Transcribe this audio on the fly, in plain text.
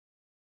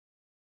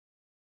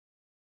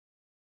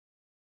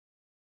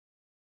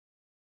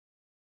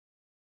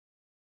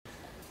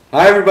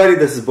Hi everybody,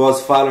 this is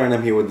Boaz Fyler and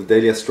I'm here with the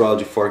Daily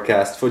Astrology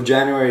Forecast for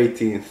January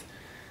 18th,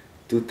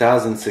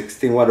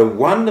 2016. What a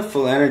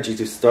wonderful energy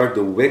to start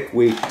the week.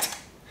 We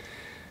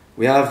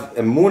have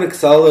a moon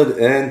exalted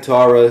in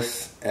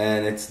Taurus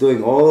and it's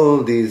doing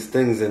all these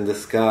things in the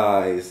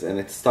skies and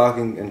it's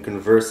talking and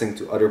conversing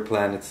to other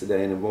planets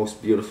today in the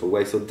most beautiful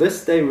way. So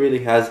this day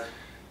really has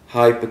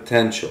high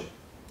potential.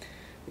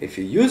 If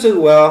you use it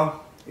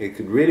well, it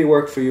could really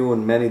work for you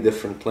on many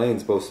different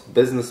planes, both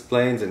business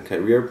planes and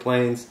career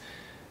planes,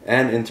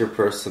 and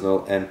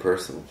interpersonal and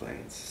personal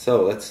planes.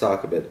 So let's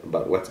talk a bit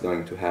about what's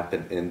going to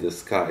happen in the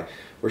sky.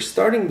 We're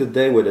starting the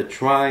day with a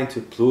trine to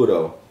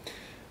Pluto.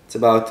 It's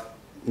about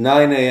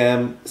 9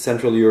 a.m.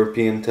 Central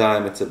European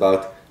Time. It's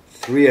about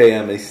 3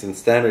 a.m. Eastern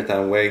Standard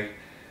Time, way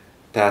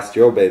past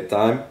your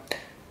bedtime.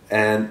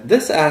 And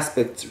this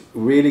aspect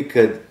really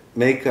could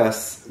make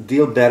us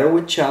deal better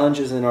with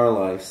challenges in our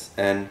lives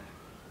and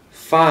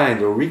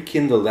find or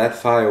rekindle that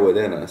fire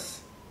within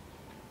us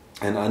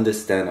and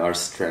understand our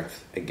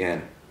strength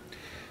again.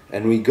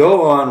 And we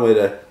go on with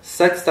a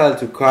sextile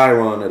to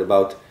Chiron at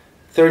about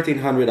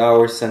 1300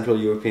 hours Central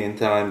European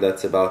Time.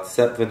 That's about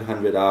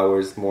 700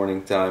 hours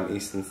morning time,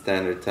 Eastern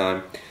Standard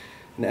Time.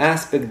 An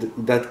aspect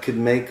that could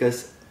make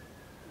us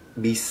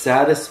be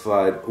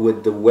satisfied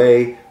with the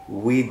way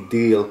we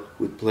deal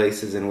with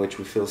places in which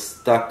we feel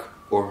stuck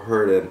or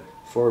hurt in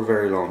for a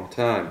very long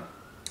time.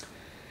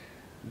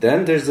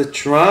 Then there's a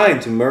trine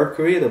to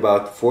Mercury at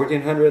about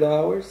 1400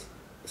 hours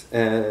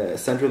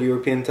Central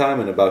European Time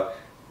and about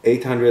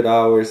 800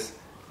 hours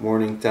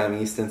morning time,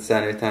 Eastern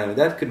Standard Time.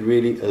 That could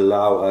really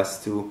allow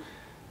us to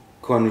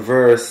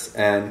converse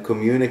and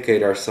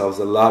communicate ourselves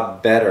a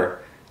lot better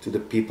to the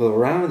people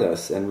around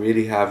us and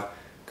really have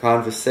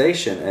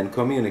conversation and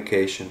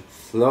communication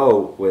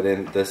flow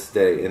within this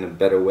day in a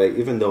better way,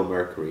 even though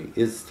Mercury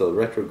is still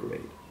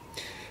retrograde.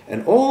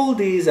 And all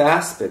these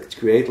aspects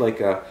create like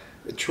a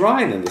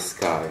trine in the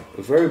sky,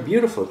 a very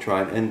beautiful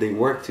trine, and they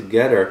work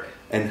together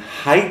and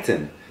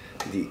heighten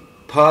the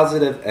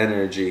positive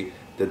energy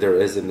that there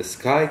is in the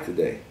sky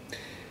today.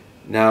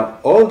 Now,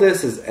 all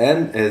this is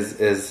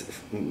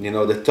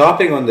the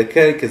topping on the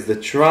cake is the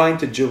trine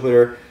to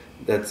Jupiter.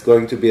 That's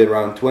going to be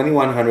around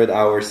 2100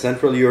 hours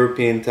Central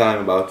European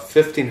Time, about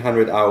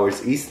 1500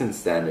 hours Eastern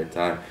Standard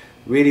Time.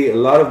 Really, a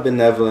lot of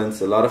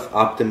benevolence, a lot of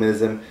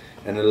optimism,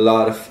 and a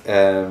lot of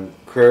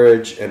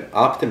courage and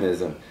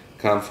optimism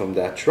come from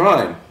that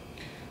trine.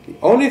 The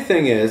only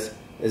thing is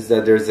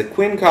that there's a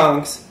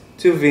quincunx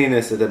to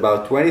Venus at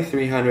about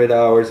 2300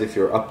 hours if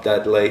you're up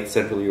that late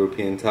Central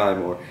European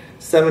Time, or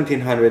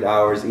 1700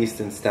 hours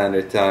Eastern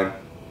Standard Time,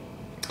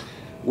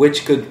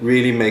 which could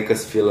really make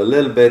us feel a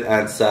little bit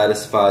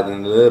unsatisfied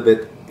and a little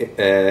bit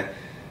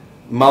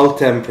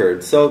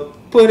mal-tempered. So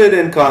put it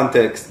in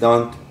context,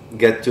 don't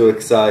get too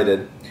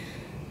excited.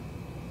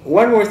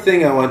 One more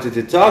thing I wanted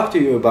to talk to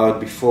you about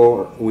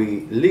before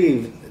we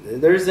leave.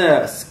 There's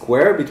a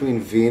square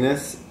between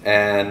Venus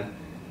and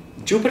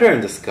Jupiter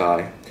in the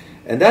sky.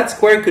 And that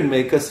square could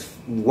make us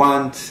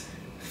want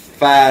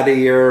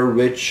fattier,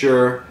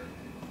 richer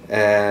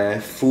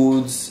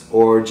foods,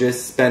 or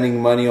just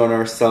spending money on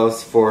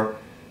ourselves for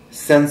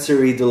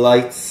sensory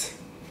delights.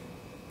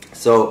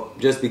 So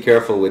just be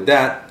careful with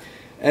that.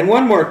 And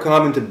one more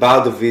comment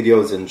about the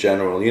videos in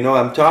general. You know,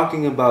 I'm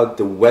talking about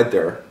the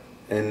weather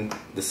in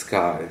the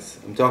skies.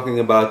 I'm talking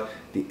about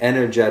the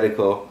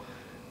energetical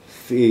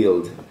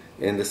field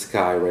in the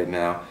sky right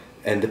now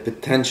and the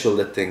potential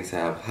that things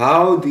have.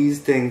 How these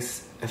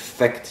things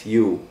affect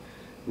you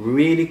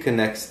really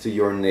connects to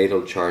your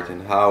natal chart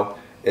and how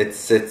it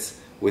sits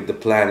with the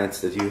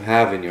planets that you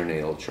have in your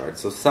natal chart.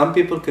 So some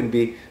people can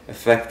be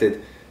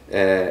affected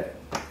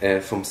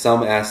from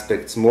some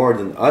aspects more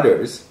than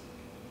others.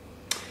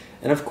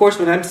 And of course,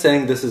 when I'm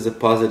saying this is a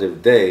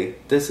positive day,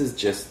 this is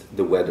just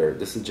the weather,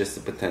 this is just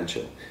the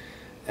potential.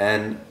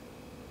 And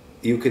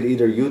you could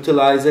either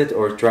utilize it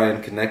or try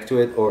and connect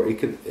to it, or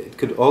it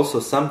could also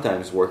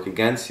sometimes work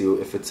against you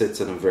if it sits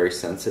in a very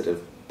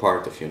sensitive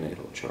part of your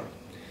natal chart.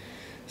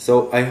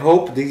 So I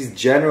hope these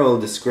general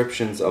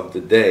descriptions of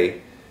the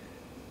day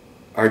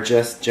are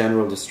just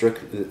general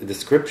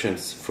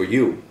descriptions for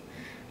you,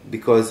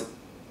 because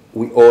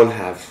we all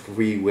have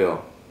free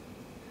will,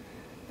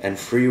 and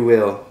free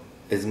will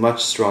is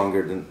much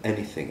stronger than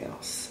anything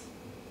else.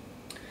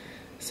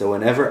 So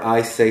whenever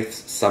I say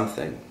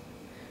something,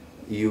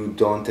 you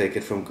don't take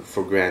it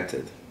for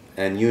granted,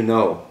 and you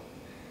know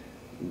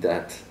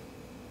that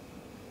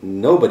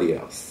nobody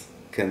else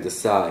can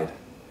decide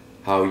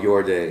how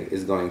your day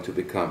is going to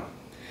become.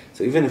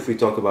 So even if we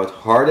talk about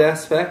hard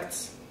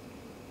aspects,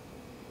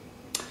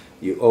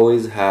 you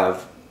always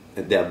have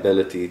the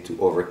ability to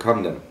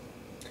overcome them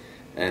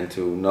and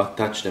to not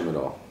touch them at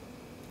all.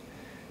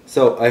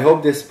 So I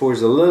hope this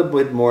pours a little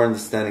bit more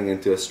understanding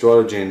into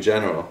astrology in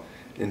general,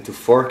 into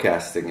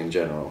forecasting in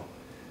general,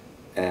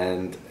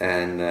 and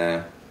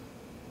the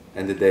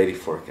daily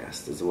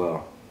forecast as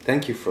well.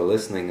 Thank you for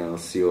listening, and I'll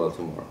see you all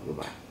tomorrow.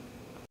 Bye-bye.